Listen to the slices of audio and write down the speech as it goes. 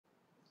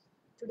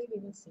Today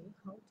we will see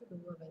how to do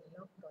a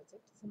Verilog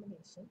project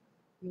simulation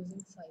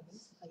using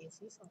Xilinx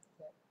ISE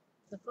software.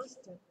 The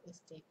first step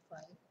is take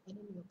file in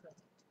a new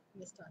project.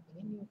 We are starting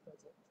a new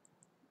project.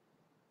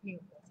 We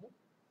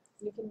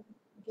can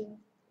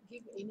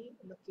give any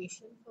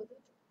location for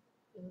that.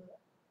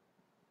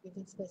 You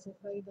can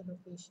specify the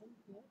location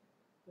here.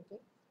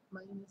 Okay,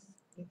 mine is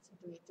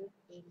situated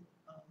in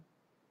on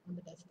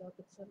the desktop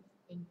itself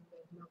in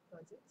Verilog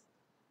projects,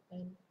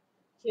 and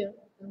here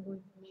I'm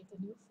going to make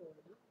a new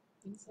folder.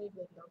 Inside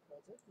Verilog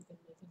project, you can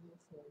make a new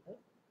folder,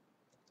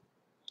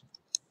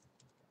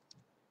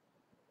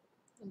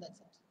 and that's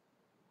it.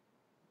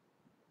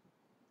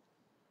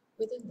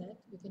 Within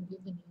that, you can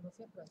give the name of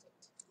your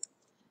project.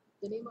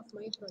 The name of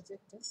my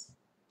project is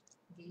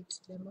Gate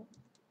Demo.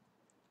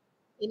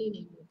 Any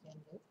name you can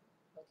give.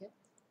 Okay.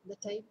 The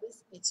type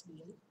is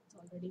HDL. It's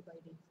already by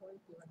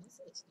default given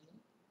as HDL.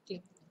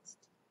 Click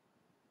next.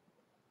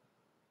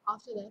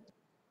 After that,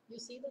 you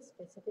see the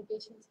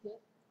specifications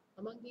here.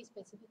 Among these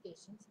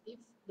specifications, if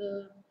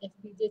the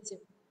FPGA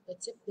chip, the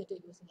chip that you're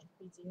using,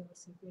 FPGA or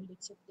CPLD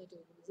chip that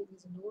you're using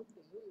is known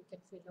to you, you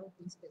can fill out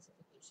these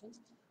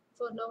specifications.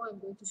 For now, I'm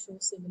going to show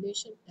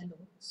simulation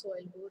alone, so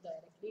I'll go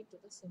directly to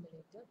the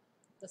simulator.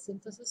 The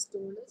synthesis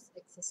tool is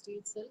XST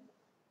itself,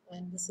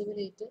 and the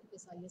simulator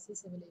is ISE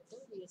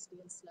simulator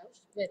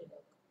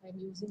VSDL/Verilog. I'm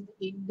using the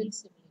inbuilt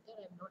simulator.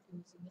 I'm not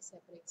using a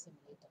separate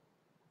simulator.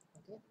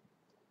 Okay.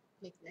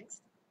 Click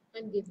next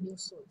and give new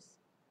source.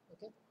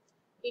 Okay.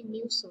 In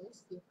new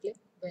source, you click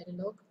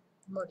Verilog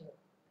module.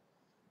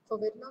 For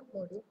Verilog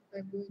module,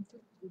 I'm going to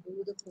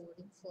do the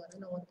coding for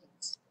an OR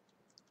gate.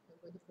 I'm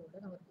going to code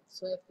an OR gate.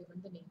 So I've given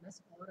the name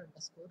as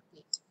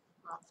OR_gate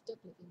after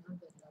clicking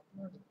on Verilog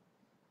module.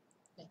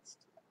 Next.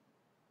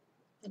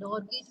 An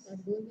OR gate,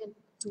 I'm doing a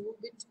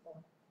 2-bit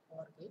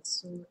OR gate.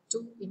 So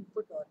 2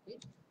 input OR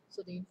gate.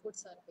 So the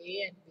inputs are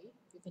A and B.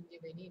 You can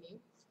give any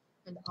name.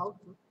 And the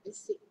output is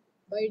C.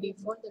 By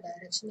default, the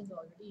direction is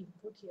already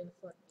input here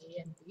for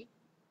A and B.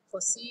 For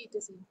C, it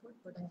is input,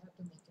 but I have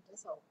to make it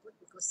as output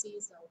because C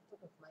is the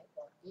output of my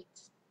OR gate.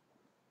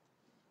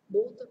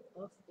 Both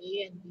of A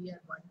and B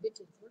are 1-bit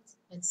inputs,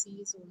 and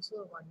C is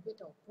also a 1-bit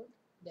output.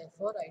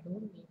 Therefore, I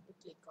don't need to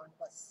click on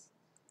bus.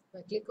 If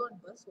I click on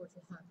bus, what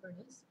will happen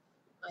is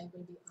I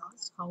will be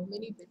asked how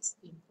many bits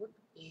input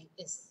A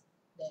is.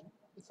 Then,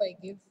 if I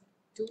give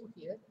 2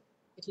 here,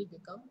 it will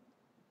become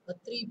a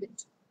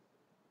 3-bit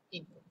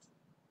input.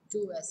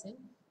 2 as in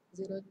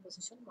 0th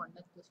position,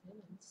 1th position,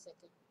 and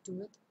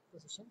 2th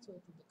position, so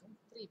it will become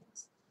 3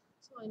 bits.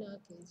 So in our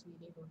case, we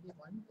need only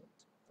 1 bit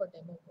for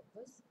demo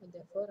purpose, and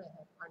therefore I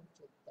have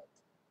unclicked that.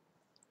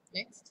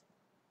 Next,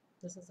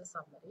 this is a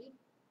summary.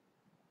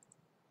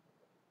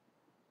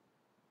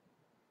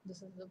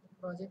 This is the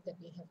project that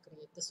we have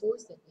created, the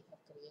source that we have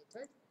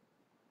created.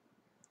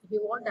 If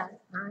you want to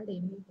add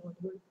any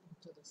module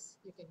into this,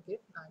 you can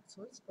give add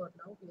source. For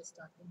now, we are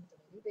starting with a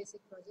very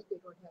basic project. We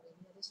don't have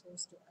any other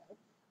source to add.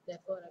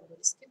 Therefore, I'm going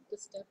to skip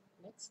this step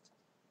next.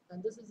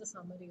 And this is a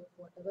summary of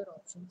whatever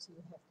options you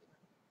have given.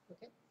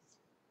 Okay?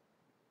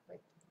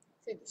 Right.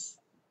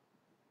 Finish.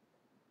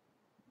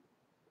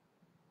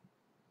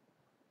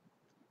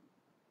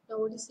 Now,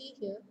 what you see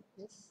here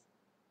is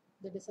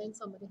the design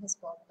summary has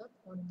popped up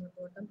on the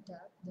bottom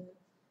tab. The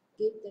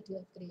gate that you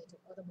have created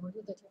or the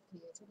module that you have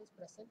created is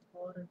present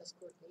OR_gate.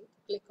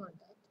 Click on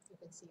that. You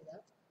can see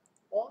that.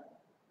 Or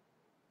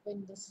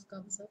when this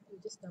comes up, you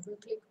just double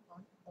click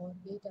on OR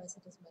gate as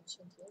it is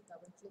mentioned here.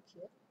 Double click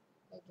here.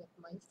 I get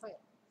my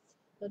file.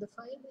 Now the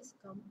file is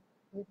come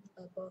with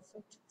a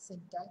perfect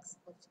syntax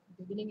of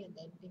beginning and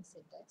ending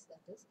syntax. That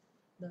is,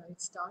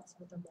 it starts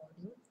with a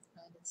module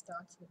and it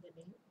starts with the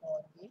name OR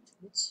gate,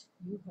 which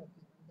you have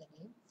given the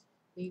name.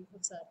 The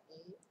inputs are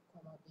A,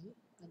 B,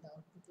 and the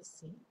output is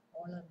C.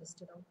 All are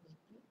listed out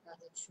neatly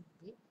as it should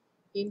be.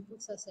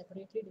 Inputs are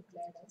separately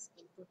declared as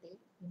input A,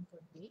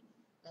 input B,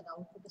 and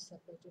output is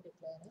separately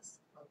declared as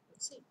output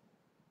C.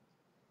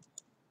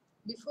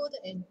 Before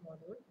the end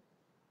module,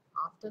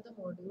 after the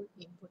module,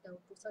 input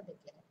outputs are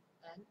declared,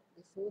 and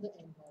before the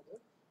end module,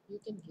 you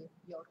can give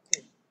your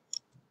code.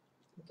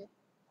 Okay.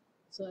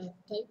 So I have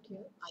typed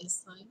here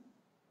assign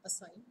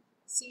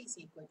C is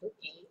equal to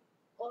A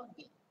or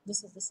B.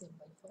 This is the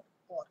symbol for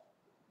OR.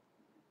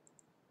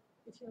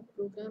 If you are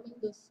programming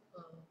this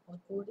or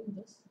coding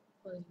this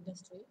for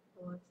industry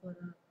or for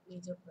a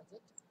major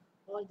project,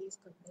 all these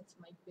contents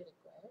might be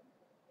required.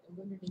 I'm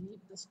going to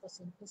delete this for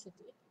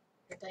simplicity.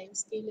 The time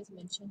scale is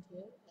mentioned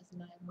here as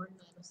 1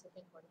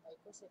 nanosecond, 1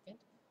 microsecond,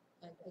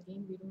 and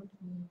again we are not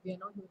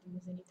going to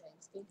use any time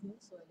scale here,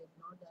 so I'll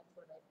ignore that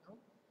for right now.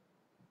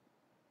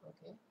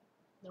 Okay.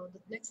 Now the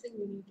next thing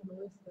we need to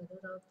know is whether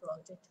our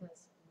project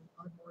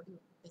our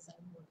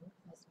design module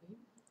has been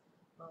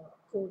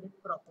coded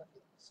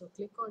properly. So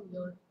click on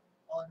your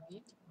OR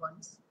gate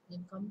once,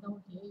 then come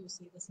down here, you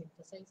see the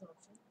synthesize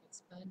option,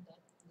 expand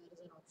that, there is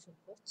an option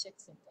for check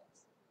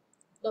syntax.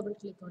 Double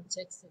click on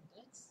check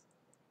syntax,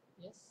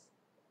 yes.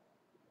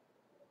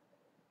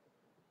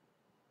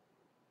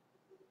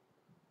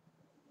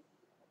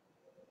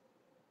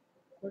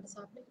 What is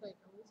happening right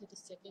now is it is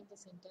checking the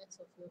syntax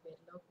of your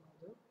Verilog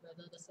module,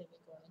 whether the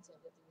semicolons,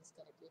 everything is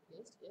correctly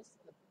placed. Yes,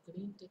 a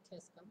green tick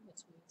has come,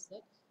 which means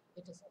that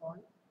it is all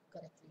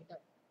correctly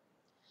done.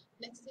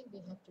 Next thing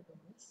we have to do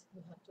is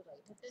you have to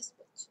write a test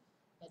bench.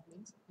 That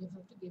means you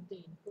have to give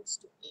the inputs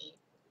to A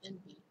and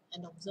B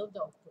and observe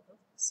the output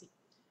of C.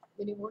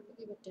 When you want to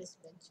give a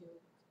test bench, you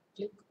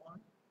click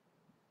on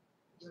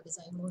your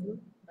design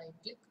module, right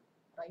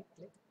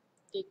click,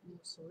 take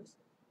new source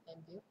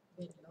and give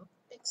Verilog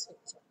text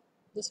picture.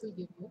 This will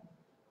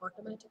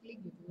automatically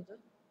give you the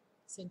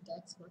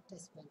syntax for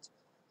test bench.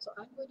 So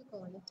I'm going to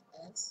call it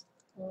as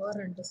or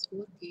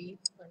underscore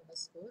gate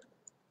underscore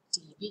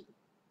TB.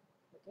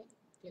 Okay,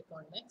 click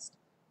on next,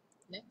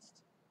 next,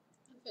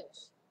 and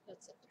finish.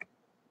 That's it.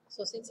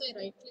 So since I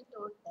right clicked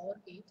on OR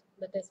gate,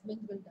 the test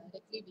bench will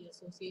directly be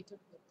associated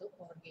with the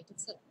OR gate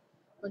itself.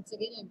 Once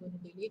again, I'm going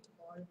to delete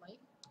all my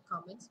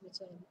comments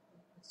which will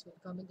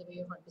come in the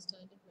way of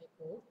understanding my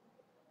code.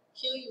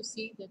 Here you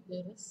see that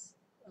there is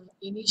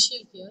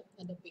initial here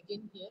and a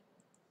begin here.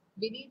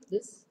 Beneath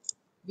this,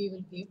 we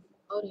will give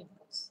our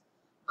inputs.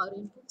 Our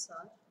inputs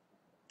are,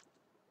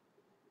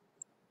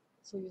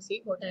 so you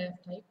see what I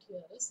have typed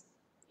here is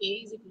A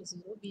is equal to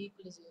 0, B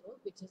equal to 0,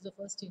 which is the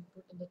first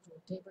input in the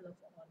truth table of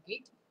OR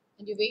gate,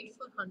 and you wait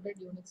for 100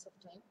 units of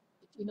time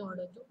in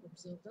order to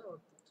observe the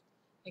output.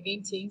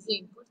 Again, change the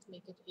inputs,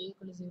 make it A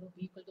equal to 0,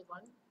 B equal to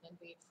 1, and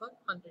wait for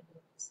 100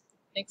 units.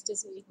 Next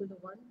is A equal to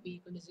 1,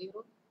 B equal to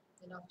 0,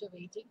 and after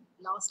waiting,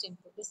 last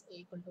input is A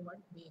equal to 1,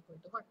 B equal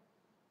to 1.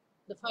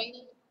 The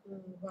final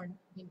one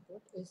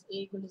input is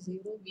A equal to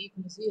 0, B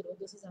equal to 0.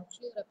 This is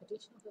actually a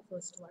repetition of the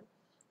first one.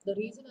 The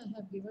reason I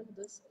have given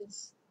this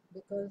is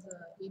because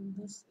in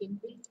this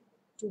inbuilt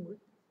tool,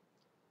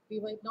 we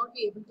might not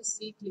be able to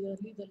see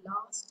clearly the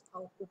last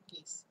output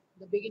case.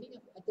 At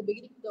the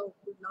beginning of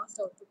the last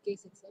output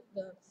case itself,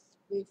 the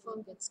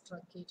waveform gets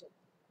truncated.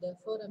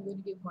 Therefore, I'm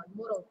going to give one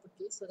more output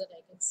case so that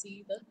I can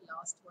see the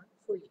last one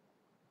fully.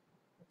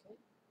 Okay.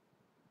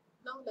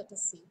 Now let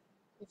us see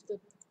if the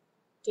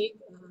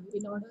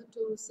in order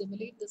to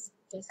simulate this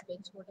test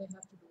bench, what I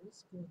have to do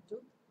is go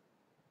to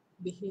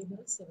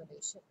behavioral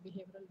simulation.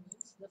 Behavioral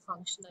means the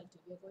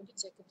functionality. We are going to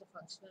check if the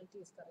functionality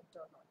is correct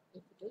or not.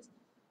 If it is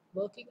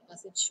working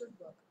as it should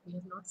work, we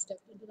have not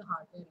stepped into the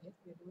hardware yet.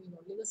 We are doing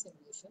only the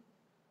simulation.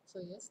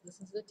 So yes, this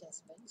is the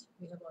test bench.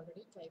 We have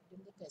already typed in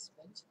the test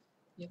bench.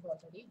 We have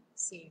already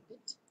saved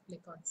it.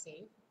 Click on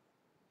save.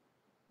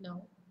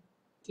 Now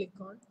click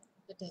on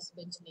the test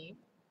bench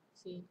name.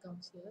 See, it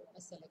comes here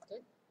as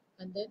selected,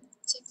 and then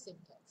check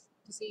syntax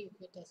to see if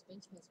the test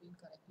bench has been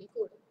correctly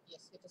coded.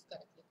 Yes, it is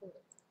correctly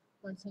coded.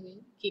 Once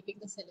again, keeping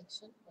the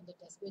selection on the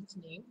test bench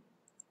name,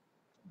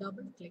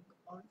 double click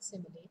on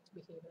simulate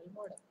behavioral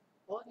model,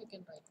 or you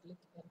can right click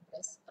and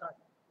press run.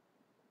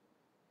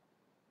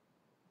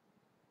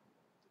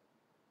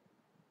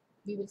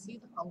 We will see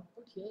the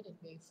output here in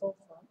waveform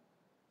form,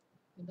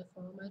 in the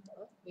format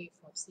of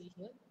waveform. See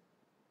here,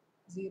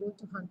 0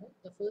 to 100,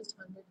 the first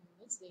 100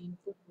 units, the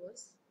input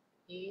was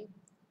A.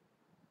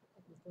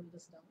 Let me pull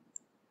this down.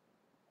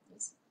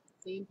 Yes,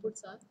 the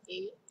inputs are A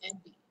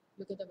and B.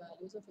 Look at the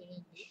values of A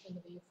and B. When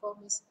the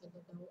waveform is in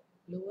the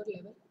lower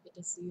level, it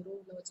is 0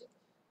 logic.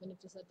 When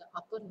it is at the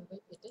upper level,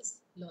 it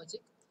is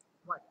logic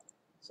 1.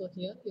 So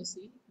here you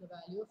see the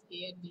value of A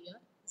and B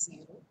are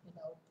 0 and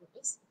the output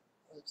is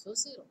also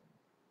 0.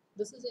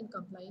 This is in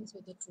compliance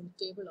with the truth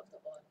table of the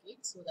OR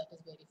gate, so that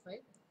is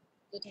verified.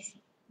 Let us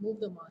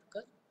move the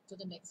marker to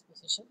the next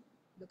position.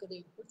 Look at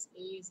the inputs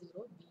A is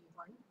 0, B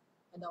 1,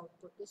 and the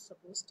output is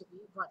supposed to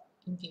be 1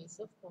 in case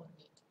of OR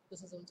gate.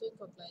 This is also in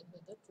compliance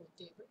with the truth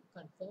table.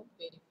 Confirm,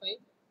 verify,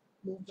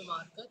 move the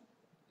marker,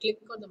 click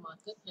on the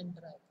marker and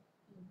drag.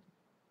 And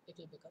it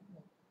will become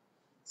 1.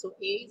 So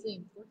A is the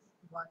input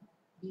 1,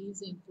 B is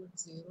the input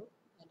 0,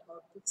 and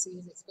output C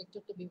is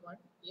expected to be 1.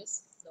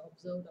 Yes, the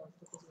observed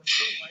output is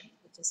also 1,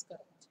 which is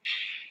correct.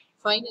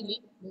 Finally,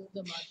 move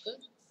the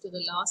marker to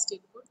the last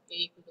input, A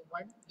equal to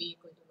 1, B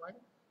equal to 1.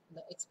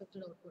 The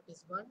expected output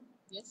is 1.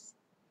 Yes,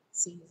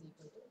 C is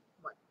equal to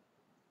 1.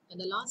 And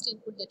the last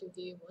input that you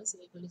gave was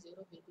A equal to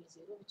 0, B equal to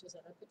 0, which was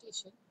a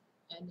repetition,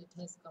 and it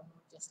has come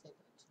out just like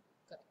that.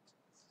 Correct.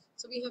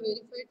 So we have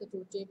verified the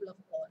truth table of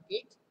OR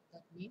gate.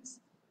 That means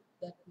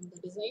that the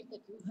design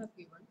that you have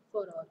given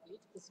for OR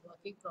gate is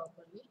working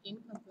properly in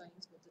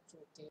compliance with the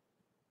truth table.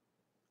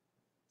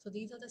 So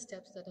these are the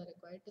steps that are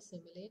required to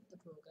simulate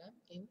the program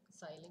in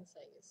Xilinx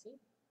ISE.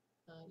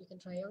 You can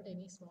try out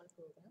any small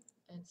program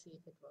and see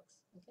if it works.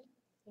 Okay,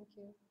 thank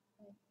you.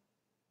 Bye.